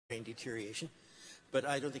brain deterioration, but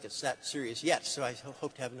I don't think it's that serious yet, so I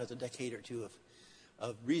hope to have another decade or two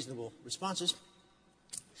of reasonable responses.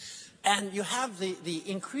 And you have the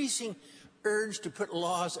increasing urge to put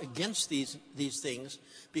laws against these things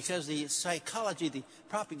because the psychology, the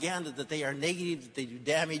propaganda that they are negative, that they do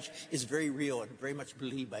damage, is very real and very much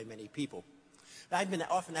believed by many people. I've been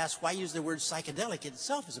often asked, why use the word psychedelic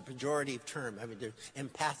itself as a pejorative term? I mean, there are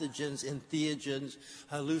empathogens, entheogens,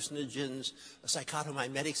 hallucinogens,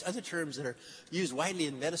 psychotomimetics, other terms that are used widely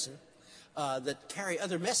in medicine that carry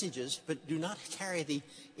other messages but do not carry the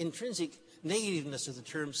intrinsic negativeness of the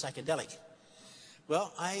term psychedelic.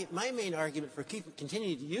 Well, my main argument for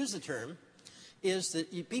continuing to use the term is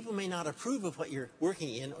that people may not approve of what you're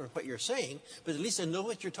working in or what you're saying, but at least they know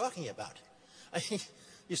what you're talking about. I mean,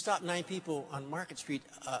 you stop 9 people on Market Street,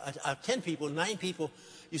 out of 10 people, 9 people,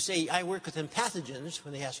 you say, I work with empathogens.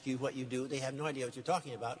 When they ask you what you do, they have no idea what you're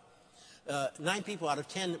talking about. 9 people out of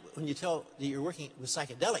 10, when you tell that you're working with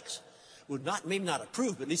psychedelics, would maybe not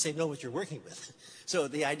approve, but at least they know what you're working with. So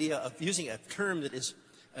the idea of using a term that is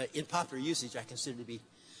in popular usage, I consider to be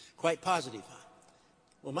quite positive.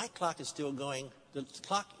 Well, my clock is still going. The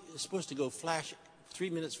clock is supposed to go flash 3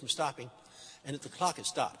 minutes from stopping, and the clock has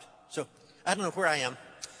stopped. So I don't know where I am.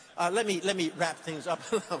 Let me wrap things up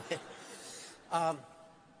a little bit.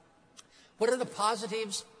 What are the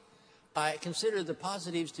positives? I consider the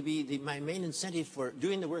positives to be my main incentive for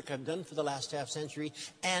doing the work I've done for the last half century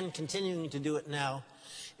and continuing to do it now,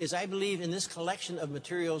 is I believe in this collection of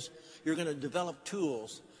materials you're going to develop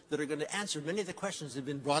tools that are going to answer many of the questions that have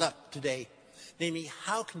been brought up today. Namely,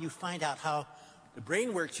 how can you find out how the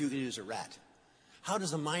brain works you can use a rat? How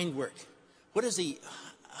does the mind work? What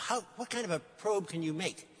kind of a probe can you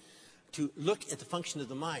make to look at the function of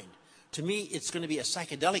the mind? To me, it's going to be a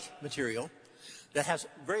psychedelic material that has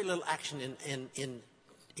very little action in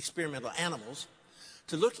experimental animals,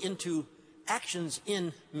 to look into actions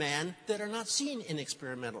in man that are not seen in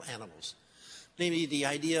experimental animals. Namely, the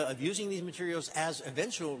idea of using these materials as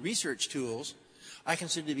eventual research tools, I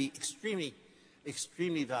consider to be extremely,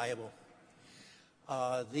 extremely valuable.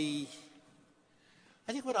 I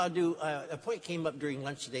think what I'll do, a point came up during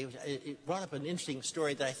lunch today. It brought up an interesting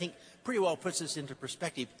story that I think pretty well puts this into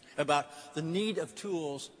perspective about the need of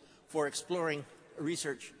tools for exploring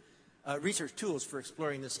research tools for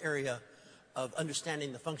exploring this area of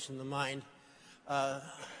understanding the function of the mind. It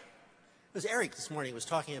was Eric this morning was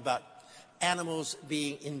talking about animals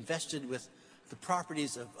being invested with the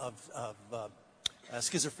properties of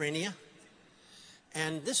schizophrenia.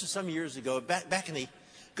 And this was some years ago, back in the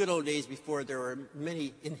good old days before there were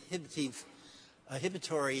many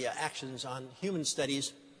inhibitory actions on human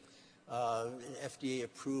studies, FDA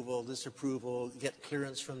approval, disapproval, get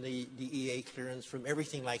clearance from the DEA, clearance from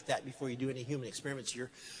everything like that before you do any human experiments. Your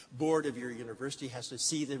board of your university has to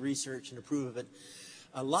see the research and approve of it.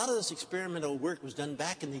 A lot of this experimental work was done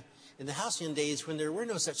back in the halcyon days when there were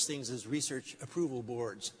no such things as research approval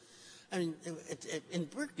boards. I mean, in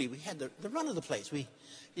Berkeley, we had the run of the place. We,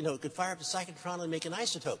 could fire up a cyclotron and make an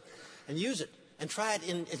isotope and use it and try it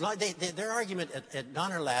in. Their argument at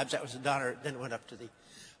Donner Labs, that was at Donner, then it went up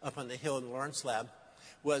on the hill in the Lawrence Lab,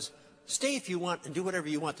 was stay if you want and do whatever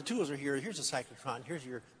you want. The tools are here. Here's a cyclotron. Here's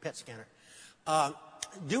your PET scanner.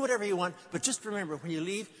 Do whatever you want, but just remember, when you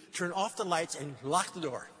leave, turn off the lights and lock the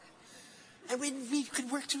door. And we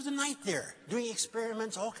could work through the night there, doing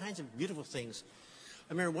experiments, all kinds of beautiful things.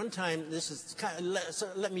 I remember one time,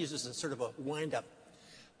 let me use this as sort of a wind-up.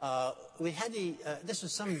 We had this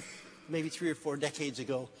was maybe 3 or 4 decades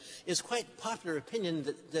ago, is quite popular opinion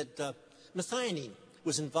that methionine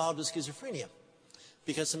was involved with schizophrenia,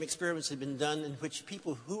 because some experiments had been done in which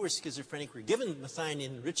people who were schizophrenic were given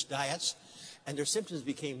methionine-rich diets, and their symptoms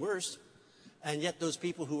became worse, and yet those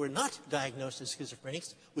people who were not diagnosed as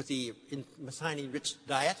schizophrenics with the methionine-rich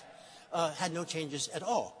diet had no changes at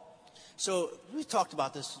all. So we talked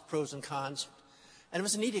about this, pros and cons, and it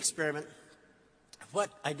was a neat experiment.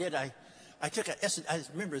 What I did, I took I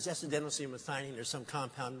remember it's S-adenosine or some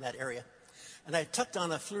compound in that area, and I tucked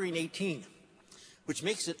on a fluorine 18, which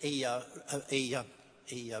makes it a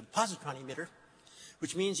positron emitter,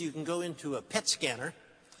 which means you can go into a PET scanner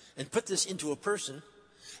and put this into a person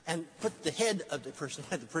and put the head of the person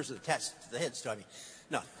attached to the head. So,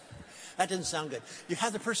 no, that doesn't sound good. You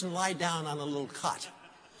have the person lie down on a little cot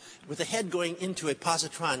with the head going into a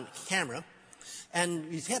positron camera,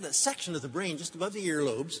 and you've had a section of the brain just above the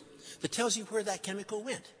earlobes that tells you where that chemical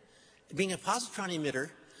went. Being a positron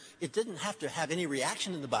emitter, it didn't have to have any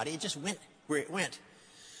reaction in the body. It just went where it went.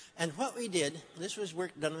 And what we did, this was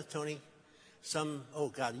work done with Tony a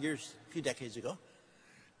few decades ago.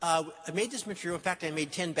 I made this material. In fact, I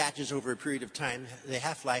made 10 batches over a period of time. The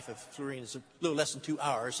half-life of fluorine is a little less than 2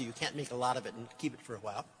 hours, so you can't make a lot of it and keep it for a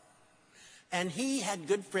while. And he had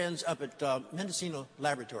good friends up at Mendocino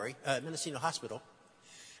Hospital,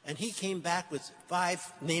 and he came back with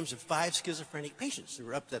names of 5 schizophrenic patients who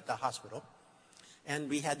were up at the hospital. And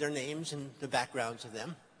we had their names and the backgrounds of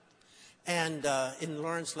them. And in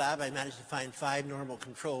Lawrence's lab, I managed to find 5 normal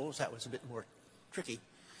controls. That was a bit more tricky,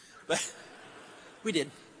 but we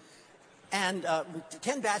did. And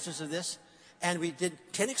 10 batches of this, and we did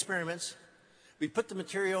 10 experiments. We put the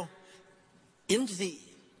material into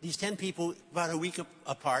these 10 people about a week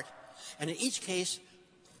apart, and in each case,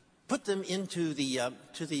 put them into the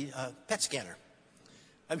PET scanner.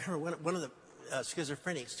 I remember one of the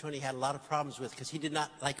schizophrenics Tony had a lot of problems with because he did not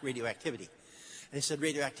like radioactivity. And he said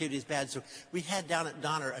radioactivity is bad. So we had down at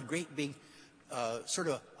Donner a great big sort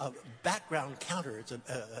of a background counter. It's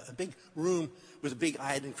a big room with a big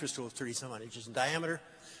iodine crystal of 30-some-odd inches in diameter,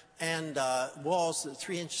 and walls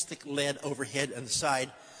 3 inches thick lead overhead and the side.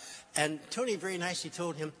 And Tony very nicely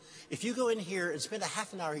told him, if you go in here and spend a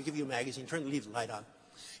half an hour, he'll give you a magazine, leave the light on.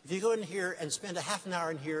 If you go in here and spend a half an hour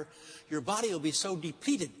in here, your body will be so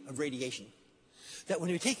depleted of radiation that when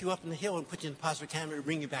we take you up in the hill and put you in a positive camera, it'll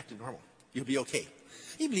bring you back to normal. You'll be okay.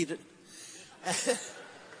 He believed it.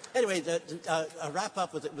 Anyway, I'll wrap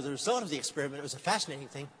up with the result of the experiment. It was a fascinating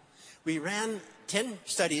thing. We ran 10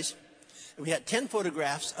 studies. We had 10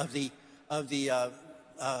 photographs of the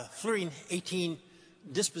fluorine-18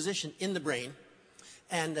 disposition in the brain.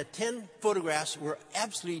 And the 10 photographs were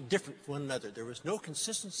absolutely different from one another. There was no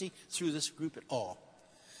consistency through this group at all.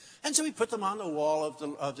 And so we put them on the wall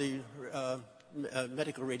of the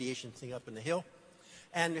medical radiation thing up in the hill.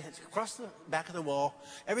 And across the back of the wall,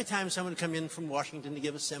 every time someone would come in from Washington to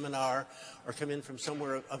give a seminar or come in from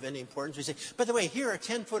somewhere of any importance, we say, by the way, here are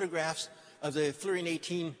 10 photographs of the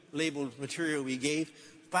fluorine-18 labeled material we gave.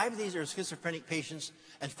 5 of these are schizophrenic patients,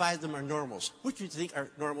 and 5 of them are normals. Which do you think are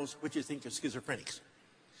normals? Which do you think are schizophrenics?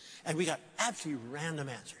 And we got absolutely random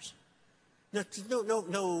answers.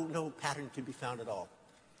 No pattern could be found at all.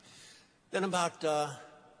 Then about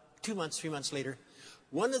 3 months later,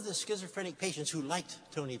 one of the schizophrenic patients who liked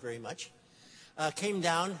Tony very much came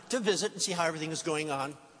down to visit and see how everything was going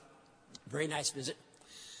on. Very nice visit.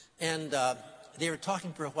 And they were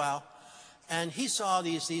talking for a while, and he saw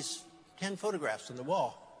these 10 photographs on the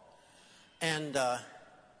wall. And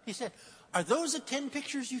he said, are those the 10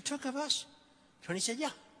 pictures you took of us? Tony said,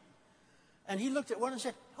 yeah. And he looked at one and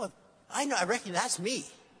said, oh, I reckon that's me.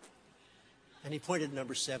 And he pointed to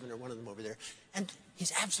number 7 or one of them over there. And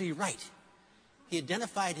he's absolutely right. He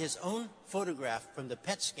identified his own photograph from the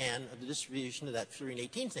PET scan of the distribution of that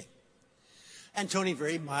fluorine-18 thing. And Tony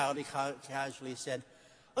very mildly, casually said,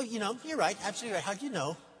 oh, you're right, absolutely right. How'd you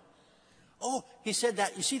know? Oh, he said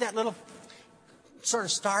that, you see that little sort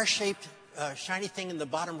of star-shaped shiny thing in the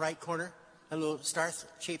bottom right corner? A little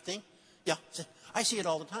star-shaped thing? Yeah, I see it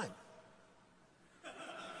all the time.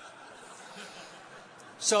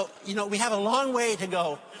 So, we have a long way to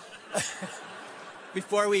go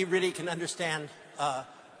before we really can understand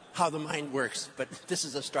how the mind works. But this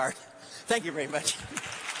is a start. Thank you very much.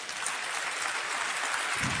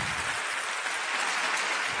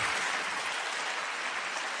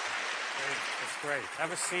 That's great.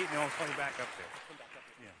 Have a seat, and then we'll call you back up there.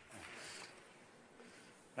 Yeah.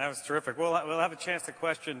 That was terrific. We'll have a chance to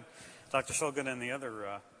question Dr. Shulgin and the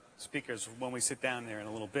other speakers when we sit down there in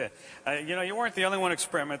a little bit. You weren't the only one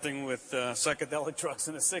experimenting with psychedelic drugs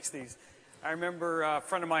in the 60s. I remember a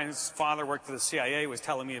friend of mine's father worked for the CIA, was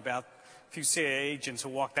telling me about a few CIA agents who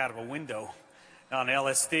walked out of a window on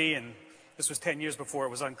LSD, and this was 10 years before it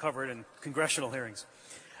was uncovered in congressional hearings.